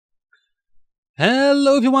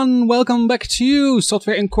Hello everyone, welcome back to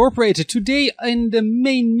Software Incorporated. Today in the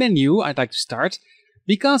main menu I'd like to start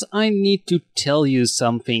because I need to tell you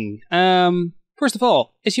something. First of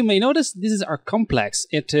all, as you may notice, this is our complex.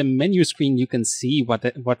 At the menu screen you can see what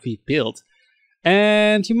we built.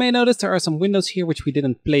 And you may notice there are some windows here which we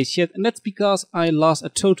didn't place yet, and that's because I lost a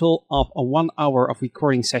total of 1 hour of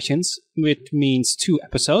recording sessions, which means 2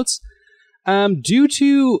 episodes, due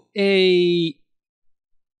to a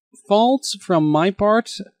fault from my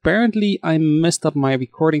part. Apparently I messed up my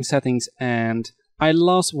recording settings and I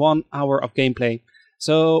lost 1 hour of gameplay.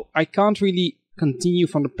 So I can't really continue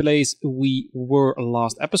from the place we were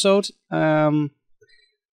last episode.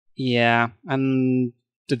 Yeah, and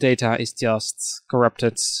the data is just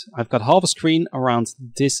corrupted. I've got half a screen around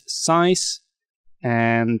this size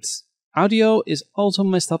and audio is also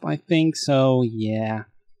messed up, I think. So yeah,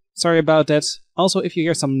 sorry about that. Also, if you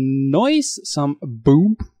hear some noise, some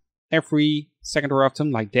boom every second or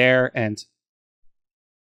often, like there and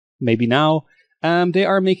maybe now, they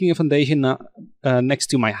are making a foundation next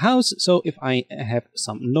to my house, so if I have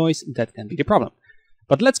some noise, that can be the problem.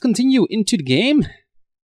 But let's continue into the game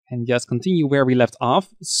and just continue where we left off.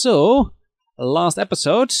 So, last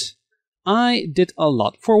episode, I did a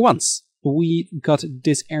lot. For once, we got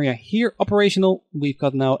this area here operational. We've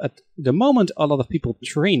got now, at the moment, a lot of people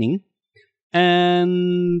training.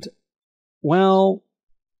 And, well,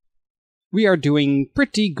 we are doing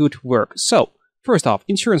pretty good work. So, first off,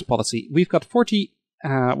 insurance policy. We've got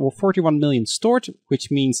 41 million stored, which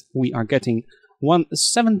means we are getting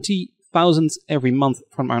 170,000 every month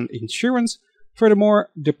from our insurance. Furthermore,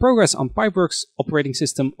 the progress on Pipeworks operating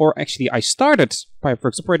system, or actually I started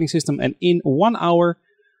Pipeworks operating system, and in 1 hour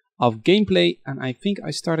of gameplay, and I think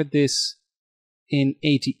I started this in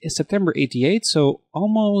September 88, so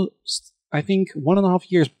almost, I think, 1.5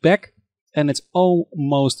 years back, and it's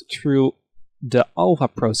almost through the alpha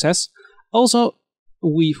process. Also,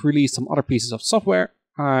 we've released some other pieces of software.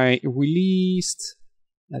 I released,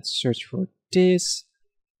 let's search for this,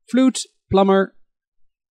 Flute, Plumber,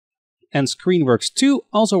 and Screenworks 2.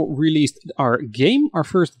 Also released our game. Our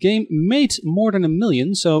first game made more than 1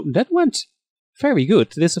 million, so that went very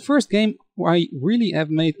good. This is the first game where I really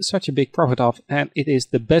have made such a big profit of, and it is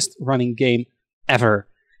the best running game ever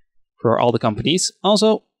for all the companies.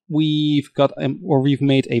 Also, we've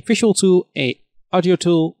made a visual tool, a audio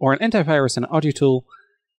tool, or an antivirus and an audio tool,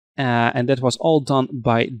 and that was all done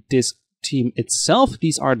by this team itself.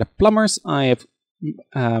 These are the plumbers. I have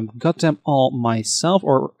got them all myself,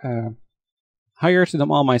 or hired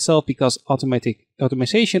them all myself, because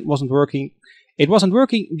automation wasn't working. It wasn't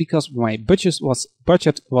working because my budget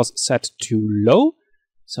was set too low.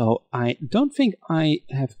 So I don't think I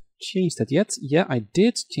have changed that yet. Yeah, I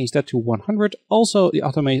did change that to 100. Also, the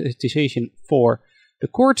automation for the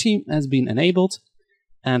core team has been enabled.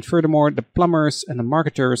 And furthermore, the plumbers and the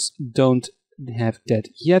marketers don't have that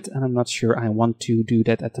yet, and I'm not sure I want to do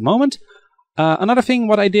that at the moment. Another thing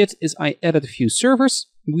what I did is I added a few servers.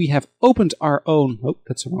 We have opened our own, oh,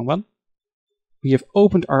 that's the wrong one. We have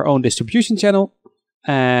opened our own distribution channel,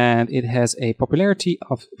 and it has a popularity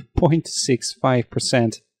of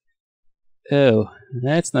 0.65%. Oh,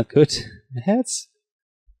 that's not good. That's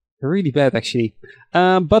really bad, actually.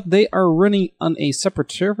 But they are running on a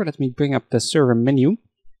separate server. Let me bring up the server menu.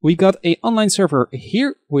 We got an online server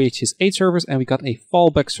here, which is 8 servers, and we got a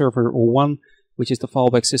fallback server 1, which is the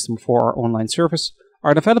fallback system for our online service.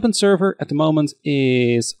 Our development server at the moment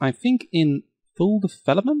is, I think, in full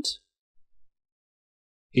development.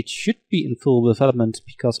 It should be in full development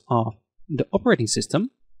because of the operating system.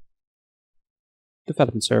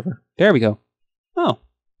 Development server. There we go. Oh,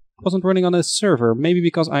 it wasn't running on a server. Maybe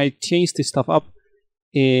because I changed this stuff up,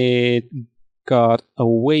 it got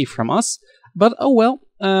away from us. But oh well,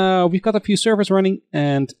 we've got a few servers running,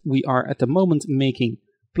 and we are at the moment making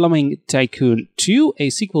Plumbing Tycoon 2, a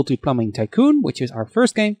sequel to Plumbing Tycoon, which is our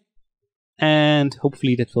first game. And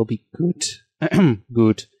hopefully that will be good.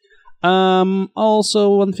 Good. Also,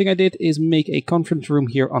 one thing I did is make a conference room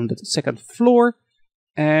here on the 2nd floor.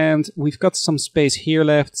 And we've got some space here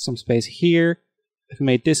left, some space here. I've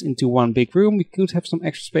made this into one big room. We could have some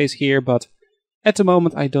extra space here, but at the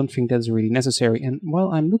moment I don't think that's really necessary. And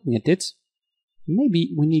while I'm looking at it,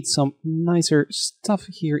 maybe we need some nicer stuff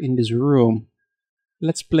here in this room.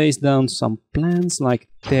 Let's place down some plants like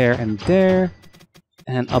there,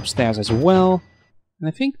 and upstairs as well. And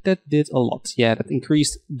I think that did a lot. Yeah, that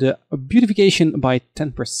increased the beautification by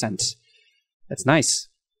 10%. That's nice.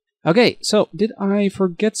 Okay, so did I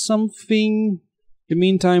forget something? In the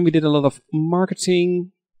meantime, we did a lot of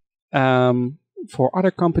marketing for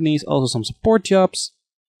other companies, also some support jobs.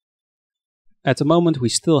 at the moment we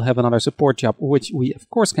still have another support job, which we of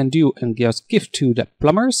course can do and just give to the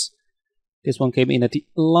plumbers. This one came in at the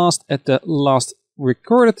last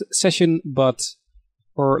recorded session,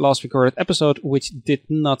 or last recorded episode, which did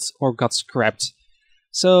not or got scrapped.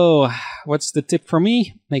 So what's the tip for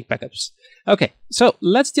me? Make backups. Okay, so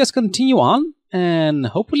let's just continue on, and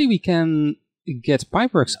hopefully we can get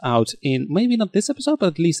Pipeworks out in maybe not this episode, but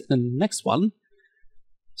at least in the next one.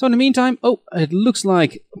 So in the meantime, it looks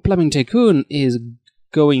like Plumbing Tycoon is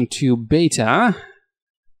going to beta,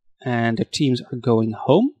 and the teams are going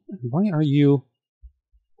home. Why are you?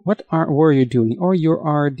 What were you doing? Or you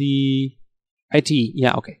are the IT?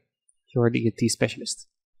 Yeah, okay. You are the IT specialist.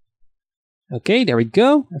 Okay, there we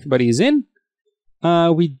go. Everybody is in.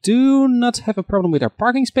 We do not have a problem with our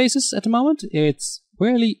parking spaces at the moment. It's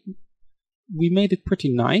really, we made it pretty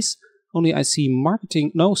nice. Only I see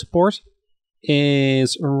support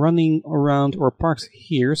is running around or parked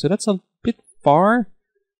here, so that's a bit far.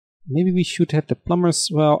 Maybe we should have the plumbers.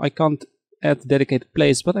 Well, I can't add dedicated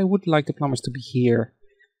place, but I would like the plumbers to be here.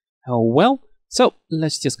 Oh well. So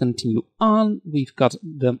let's just continue on. We've got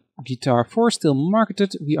the Guitar 4 still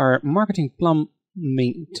marketed. We are marketing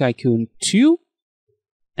Plumbing Tycoon 2,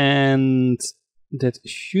 and that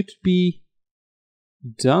should be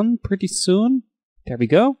done pretty soon. There we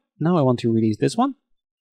go. Now I want to release this one.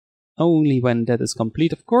 Only when that is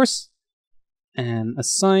complete, of course. And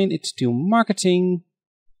assign it to marketing.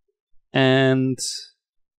 And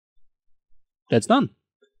that's done.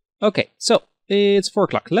 Okay, so it's 4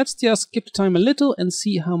 o'clock. Let's just skip the time a little and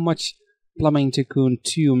see how much Plumbing Tycoon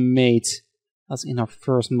 2 made as in our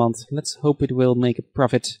first month. Let's hope it will make a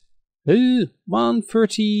profit.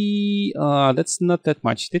 130. That's not that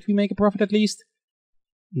much. Did we make a profit at least?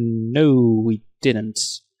 No, we didn't.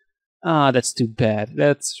 That's too bad.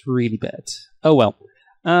 That's really bad. Oh well.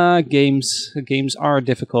 Games are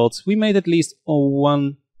difficult. We made at least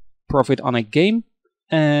 1 profit on a game.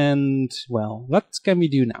 And, well, what can we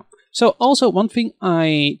do now? So, also one thing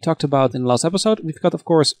I talked about in the last episode, we've got, of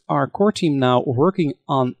course, our core team now working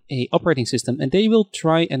on a operating system, and they will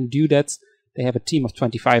try and do that. They have a team of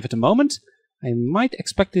 25 at the moment. I might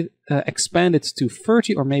expect it, expand it to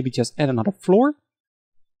 30 or maybe just add another floor.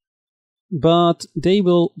 But they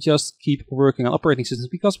will just keep working on operating systems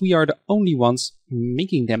because we are the only ones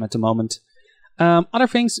making them at the moment. Other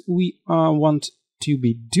things we want to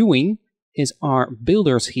be doing is our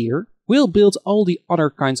builders here will build all the other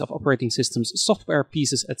kinds of operating systems, software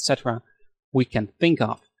pieces, etc. we can think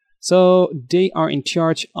of. So they are in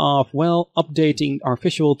charge of, well, updating our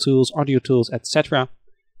visual tools, audio tools, etc.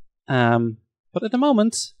 But at the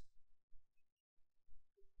moment,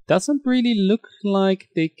 doesn't really look like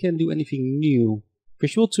they can do anything new.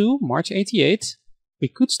 Visual tool, March 88. We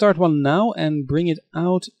could start one now and bring it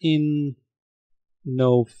out in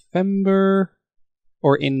November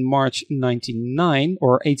or in March 99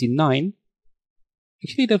 or 89.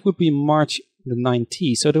 Actually, that would be March the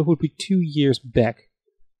 90, so that would be 2 years back.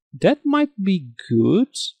 That might be good.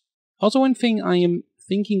 Also, one thing I am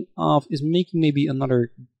thinking of is making maybe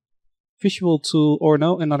another visual tool, or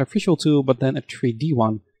no, another visual tool, but then a 3D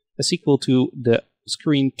one. A sequel to the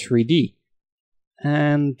Screen 3D.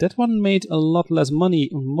 And that one made a lot less money,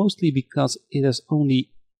 mostly because it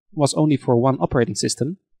was only for 1 operating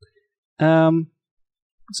system.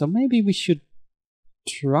 So maybe we should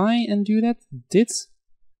try and do that. Did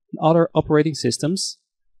other operating systems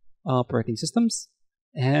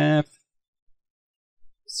have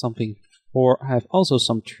something or have also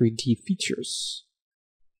some 3D features?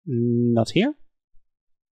 Not here.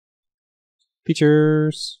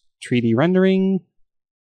 Features, 3D rendering,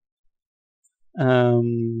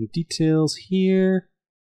 details here.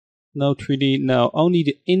 No 3D, no, only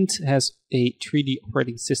the int has a 3D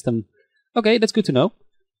operating system. Okay, that's good to know.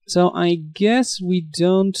 So I guess we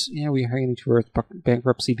don't, yeah, we're heading towards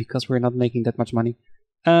bankruptcy because we're not making that much money.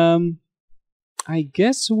 I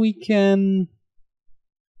guess we can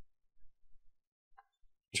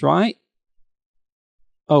try.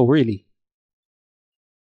 Oh, really?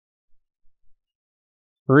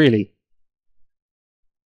 Really?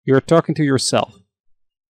 You're talking to yourself.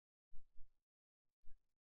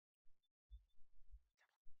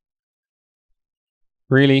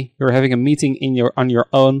 Really? You're having a meeting on your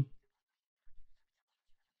own?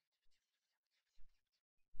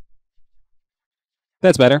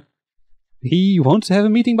 That's better. He won't have a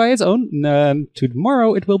meeting by his own.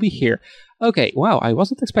 Tomorrow it will be here. Okay, wow, I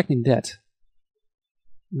wasn't expecting that.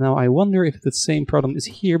 Now I wonder if the same problem is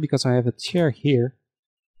here because I have a chair here.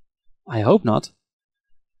 I hope not.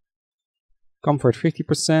 Comfort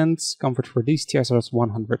 50%. Comfort for these chairs is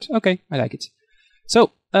 100. Okay, I like it.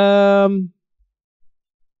 So,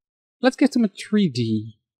 Let's give them a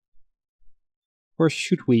 3D. Or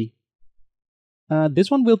should we?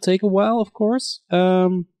 This one will take a while, of course. I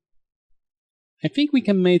think we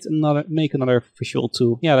can make another visual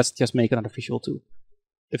tool. Yeah, let's just make another visual tool.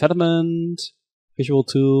 Development, visual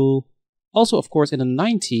tool. Also, of course, in the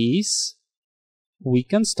 90s, we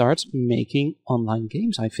can start making online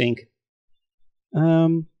games, I think.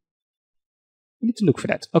 We need to look for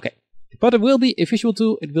that. Okay. But it will be a visual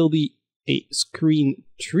tool. It will be a screen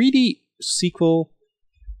 3D sequel.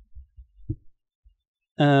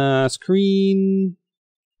 Screen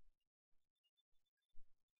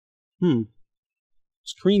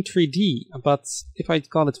 3D, but if I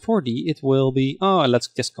call it 4D, it will be, let's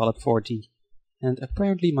just call it 4D. And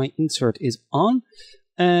apparently my insert is on,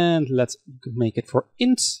 and let's make it for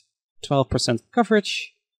int, 12%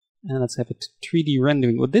 coverage, and let's have it 3D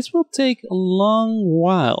rendering. Well, this will take a long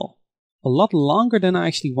while, a lot longer than I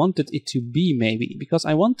actually wanted it to be, maybe, because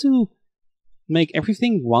I want to make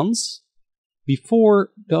everything once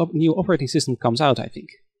before the new operating system comes out, I think.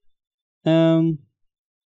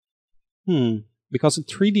 Because a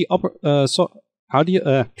 3D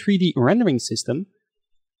 3D rendering system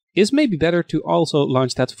is maybe better to also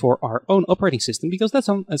launch that for our own operating system, because that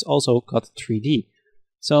one has also got 3D.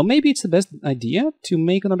 So maybe it's the best idea to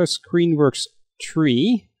make another ScreenWorks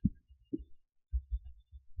 3.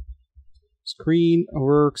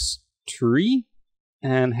 ScreenWorks 3,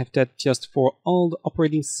 and have that just for all the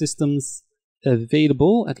operating systems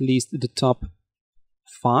available, at least the top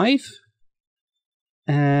 5.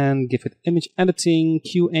 And give it image editing,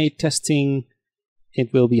 QA testing.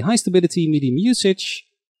 It will be high stability, medium usage,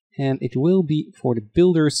 and it will be for the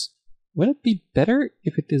builders. Will it be better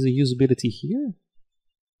if it is a usability here?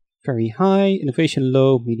 Very high, innovation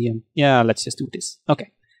low, medium. Yeah, let's just do this.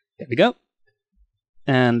 Okay, there we go.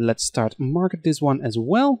 And let's start market this one as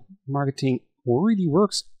well. Marketing really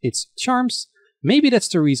works its charms. Maybe that's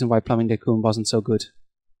the reason why Plumbing Tycoon wasn't so good.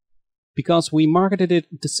 Because we marketed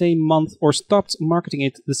it the same month, or stopped marketing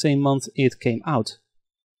it the same month it came out.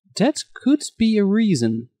 That could be a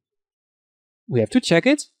reason. We have to check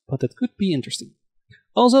it, but that could be interesting.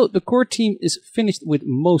 Also, the core team is finished with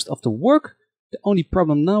most of the work. The only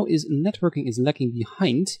problem now is networking is lagging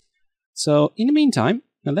behind. So in the meantime,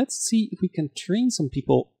 now let's see if we can train some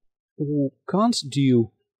people who can't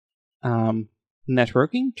do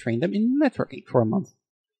networking, train them in networking for a month.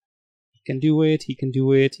 He can do it, he can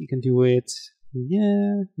do it, he can do it.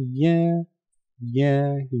 Yeah,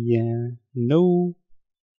 no.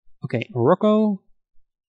 Okay, Rocco.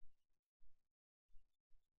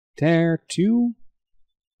 There too.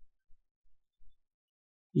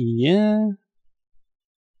 Yeah.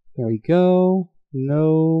 There we go.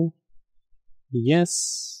 No.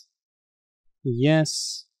 Yes.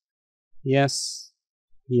 Yes. Yes.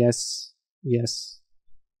 Yes. Yes.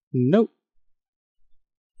 No.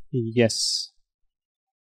 Yes.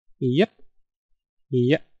 Yep.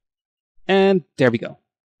 Yep. And there we go.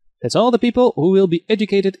 That's all the people who will be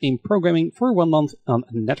educated in programming for 1 month on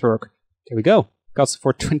a network. There we go. Costs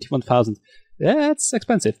for 21,000. That's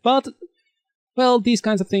expensive, but well, these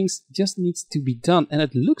kinds of things just needs to be done, and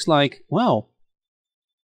it looks like, wow,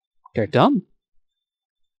 they're done.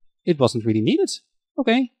 It wasn't really needed.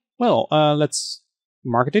 Okay, well, let's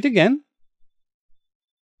market it again.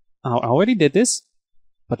 I already did this,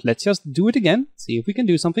 but let's just do it again, see if we can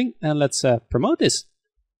do something, and let's promote this.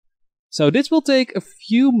 So this will take a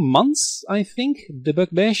few months, I think, the bug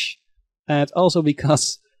bash, and also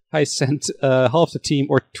because I sent half the team,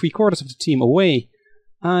 or 3/4 of the team away,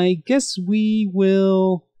 I guess we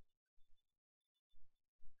will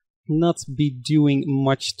not be doing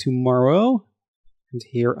much tomorrow. And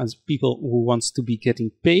here as people who wants to be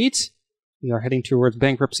getting paid. We are heading towards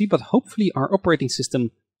bankruptcy, but hopefully our operating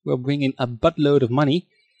system will bring in a buttload of money.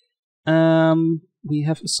 We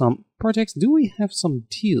have some projects. Do we have some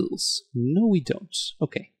deals? No, we don't.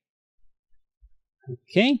 Okay.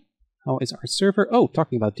 Okay. How is our server? Oh,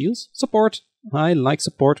 talking about deals. Support. I like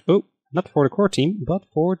support. Oh, not for the core team, but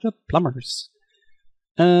for the plumbers.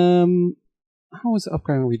 How is the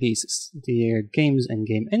upcoming releases? The games and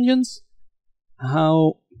game engines.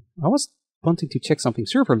 I was wanting to check something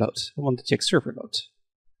server load. I want to check server load.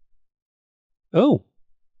 Oh,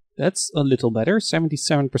 that's a little better.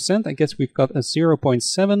 77%. I guess we've got a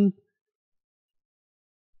 0.7.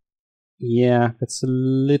 Yeah, that's a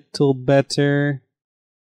little better.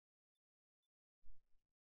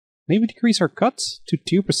 Maybe decrease our cut to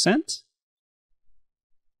 2%.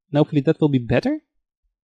 And hopefully that will be better.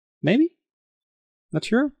 Maybe? Not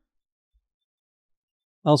sure.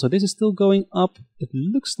 Also, this is still going up. It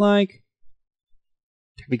looks like...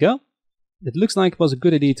 There we go. it looks like it was a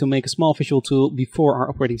good idea to make a small visual tool before our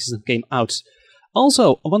operating system came out.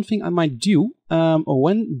 Also, one thing I might do,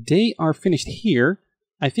 when they are finished here,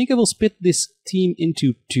 I think I will split this team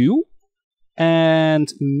into 2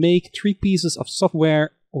 and make 3 pieces of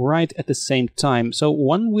software right at the same time. So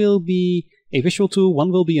one will be a visual tool,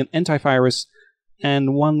 one will be an antivirus,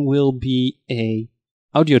 and one will be a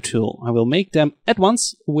audio tool. I will make them at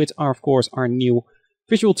once with, of course, our new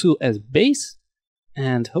visual tool as base,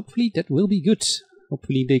 and hopefully that will be good.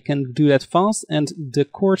 Hopefully they can do that fast, and the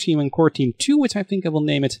core team and core team 2, which I think I will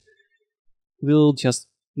name it, will just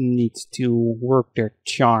need to work their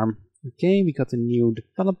charm. Okay, we got a new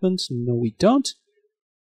development. No, we don't.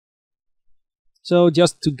 So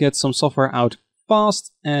just to get some software out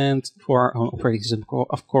fast and for our own operating system,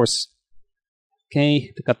 of course.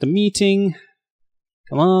 Okay, we got the meeting.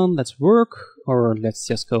 Come on, let's work, or let's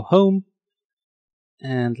just go home.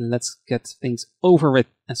 And let's get things over with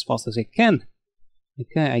as fast as I can.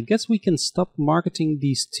 Okay, I guess we can stop marketing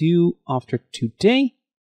these 2 after today.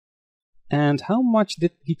 And how much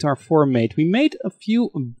did Guitar 4 made? We made a few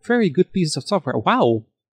very good pieces of software. Wow!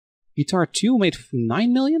 Guitar 2 made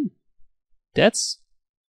 9 million? That's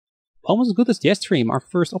almost as good as Jetstream, our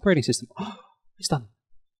first operating system. Oh, it's done.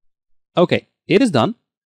 Okay, it is done.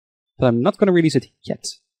 But I'm not going to release it yet.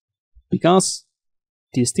 Because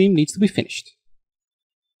this team needs to be finished.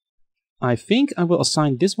 I think I will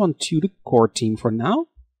assign this one to the core team for now.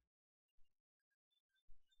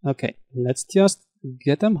 Okay, let's just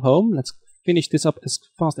get them home. Let's finish this up as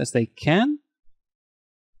fast as they can.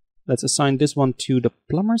 Let's assign this one to the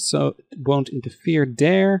plumber so it won't interfere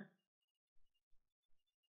there.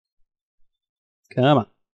 Come on.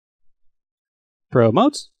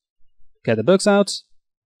 Promote. Get the bugs out.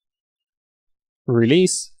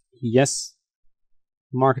 Release. Yes.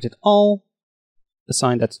 Market it all.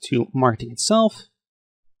 Assign that to marketing itself.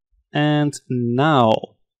 And now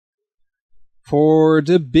for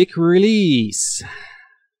the big release.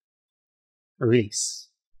 Release.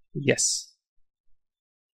 Yes.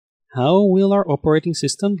 How will our operating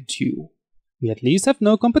system do? We at least have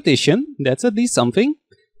no competition. That's at least something.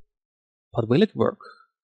 But will it work?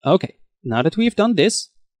 Okay, now that we've done this,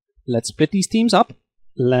 let's split these teams up.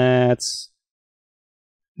 What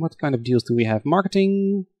kind of deals do we have?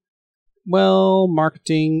 Marketing. Well,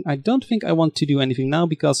 marketing. I don't think I want to do anything now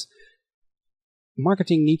because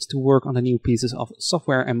marketing needs to work on the new pieces of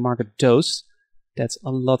software and market those. That's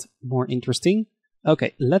a lot more interesting.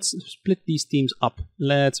 Okay, let's split these teams up.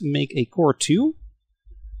 Let's make a core 2.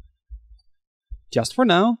 Just for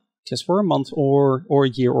now. Just for a month or a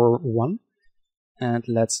year or 1. And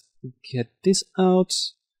let's get this out.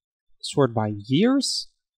 Sort by years.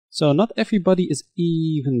 So not everybody is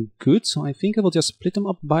even good. So I think I will just split them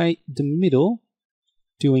up by the middle.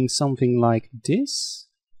 Doing something like this.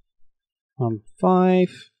 1,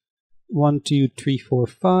 5. 1, 2, 3, 4,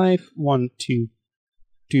 5. 1, 2,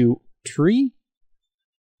 2, 3.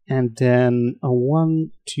 And then a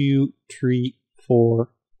 1, 2, 3, 4,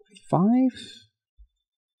 5.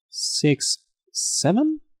 6,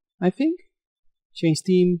 7, I think. Change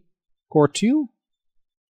team, core 2.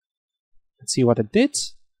 Let's see what it did.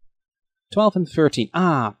 12 and 13.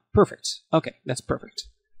 Ah, perfect. Okay, that's perfect.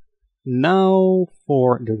 Now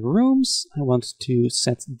for the rooms, I want to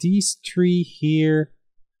set these 3 here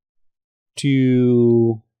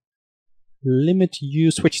to limit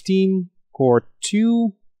use. Switch team, core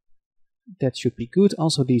 2. That should be good.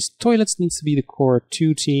 Also, these toilets needs to be the core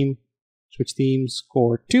 2 team. Switch teams,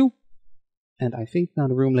 core 2. And I think now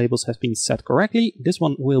the room labels have been set correctly. This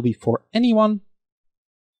one will be for anyone.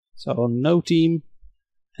 So no team.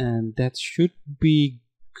 And that should be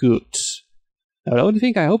good. Now the only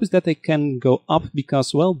thing I hope is that they can go up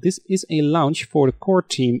because, well, this is a launch for the core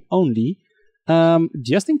team only.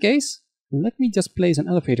 Just in case, let me just place an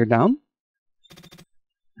elevator down.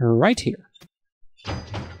 Right here.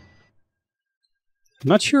 I'm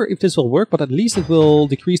not sure if this will work, but at least it will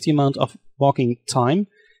decrease the amount of walking time,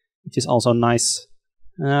 which is also nice.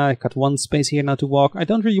 I got 1 space here now to walk. I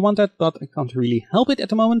don't really want that, but I can't really help it at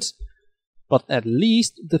the moment. But at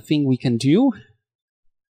least the thing we can do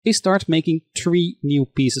is start making 3 new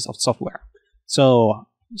pieces of software. So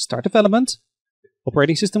start development.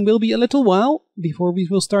 Operating system will be a little while before we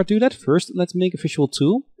will start do that. First, let's make a visual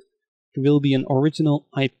tool. It will be an original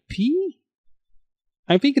IP.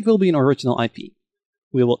 I think it will be an original IP.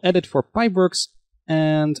 We will edit for Pipeworks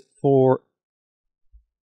and for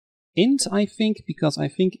int, I think, because I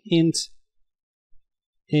think int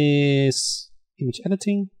is image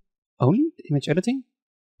editing. Only image editing?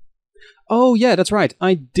 Oh yeah, that's right.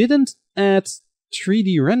 I didn't add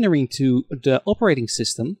 3D rendering to the operating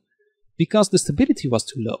system because the stability was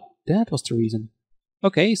too low. that was the reason.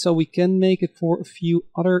 Okay, so we can make it for a few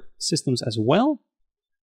other systems as well.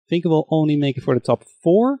 I think we'll only make it for the top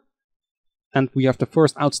 4. And we have the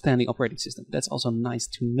first outstanding operating system. That's also nice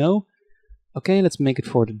to know. Okay, let's make it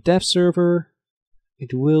for the dev server.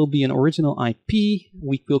 It will be an original IP.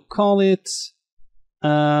 We will call it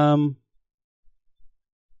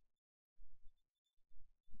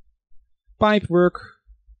Pipework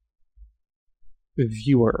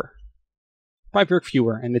Viewer. Pipework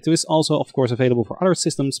Viewer. And it is also, of course, available for other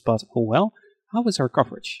systems, but oh well. How is our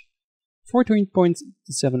coverage?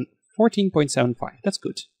 14.75. That's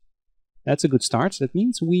good. That's a good start. That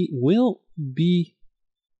means we will be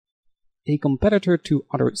a competitor to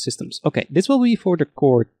other systems. Okay, this will be for the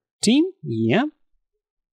core team. Yeah.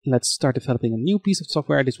 Let's start developing a new piece of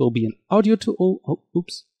software. This will be an audio tool. Oh,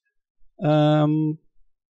 oops.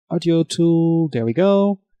 Audio tool. There we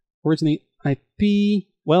go. Originally IP.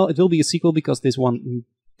 Well, it will be a sequel because this one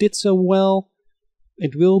did so well.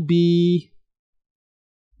 It will be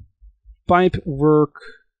Pipework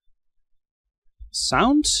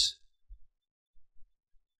Sound.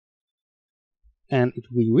 And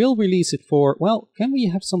we will release it for, well, can we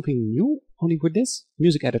have something new only with this?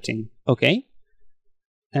 Music editing. Okay.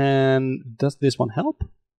 And does this one help?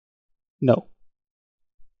 No.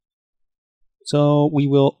 So we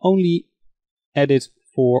will only edit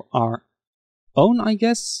for our own, I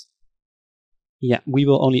guess. Yeah, we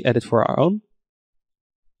will only edit for our own.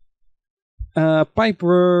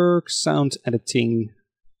 Pipeworks, sound editing,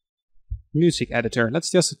 music editor.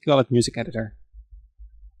 Let's just call it music editor.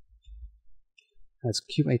 That's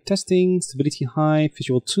QA testing, stability high,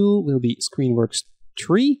 visual tool will be ScreenWorks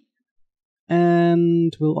 3.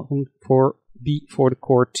 And will be for the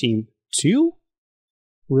core team 2.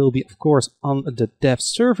 Will be, of course, on the dev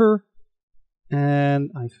server.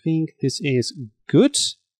 And I think this is good.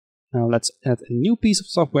 Now let's add a new piece of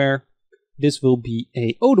software. This will be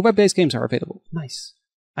a... Oh, the web-based games are available. Nice.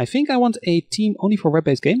 I think I want a team only for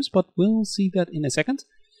web-based games, but we'll see that in a second.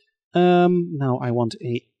 Now I want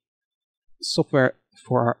a software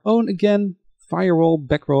for our own again. Firewall,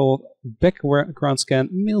 background scan,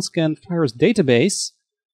 mail scan, virus database.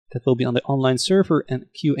 That will be on the online server and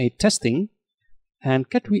QA testing. And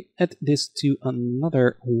can we add this to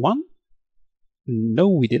another one? No,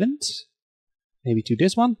 we didn't. Maybe to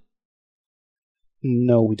this one?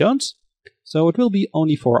 No, we don't. So it will be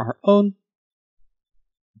only for our own.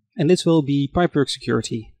 And this will be Pipeworks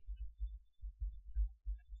Security.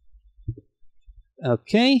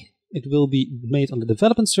 Okay. It will be made on the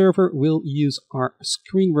development server. We'll use our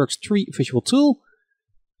ScreenWorks 3 visual tool.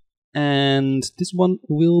 And this one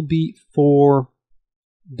will be for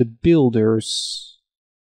the builders.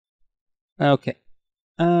 Okay.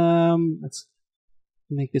 Let's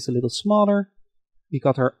make this a little smaller. We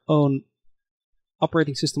got our own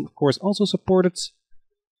operating system, of course, also supported.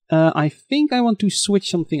 I think I want to switch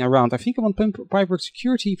something around. I think I want Pipeworks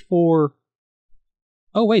Security for...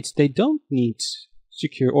 Oh, wait, they don't need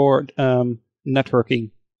secure or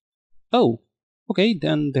networking. Oh, okay,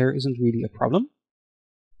 then there isn't really a problem.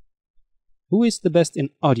 Who is the best in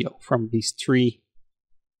audio from these 3?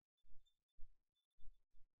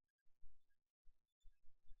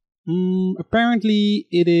 Apparently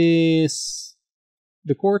it is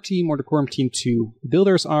the core team or the core team 2.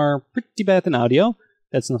 Builders are pretty bad in audio.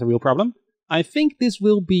 That's not a real problem. I think this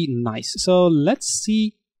will be nice. So let's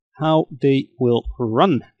see how they will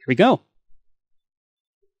run. Here we go.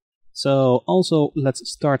 So also let's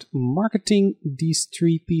start marketing these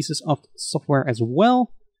 3 pieces of software as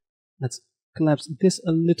well. Let's collapse this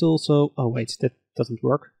a little. So, oh wait, that doesn't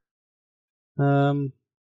work.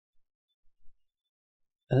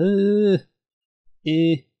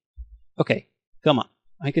 Okay, come on.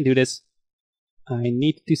 I can do this. I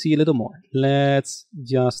need to see a little more. Let's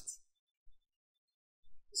just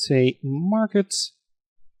say market.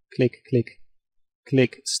 Click, click,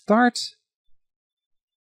 click, start.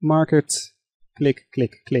 Market, click,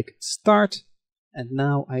 click, click, start. And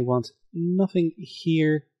now I want nothing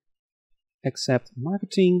here except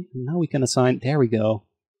marketing. Now we can assign, there we go.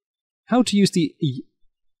 How to use the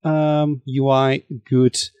UI,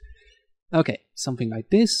 good. Okay, something like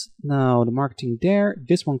this. Now the marketing there.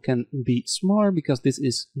 This one can be smaller because this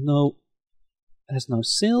is has no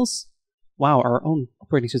sales. Wow, our own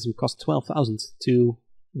operating system costs 12,000 to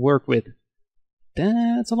work with.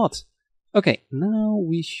 That's a lot. Okay, now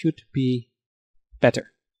we should be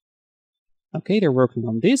better. Okay, they're working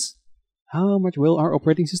on this. How much will our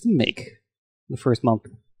operating system make the first month?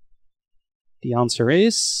 The answer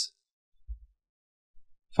is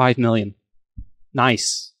 5 million.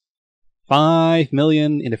 Nice. 5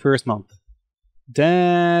 million in the first month.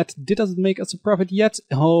 That doesn't make us a profit yet.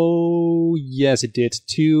 Oh, yes, it did.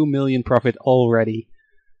 2 million profit already.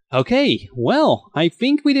 Okay, well, I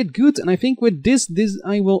think we did good, and I think with this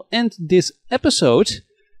I will end this episode.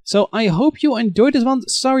 So I hope you enjoyed this one.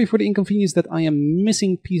 Sorry for the inconvenience that I am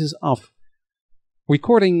missing pieces of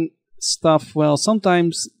recording stuff. Well,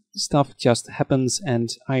 sometimes stuff just happens, and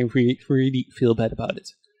I really feel bad about it.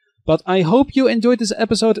 But I hope you enjoyed this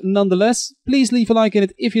episode nonetheless. Please leave a like in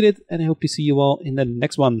it if you did, and I hope to see you all in the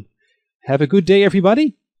next one. Have a good day,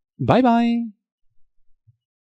 everybody. Bye-bye.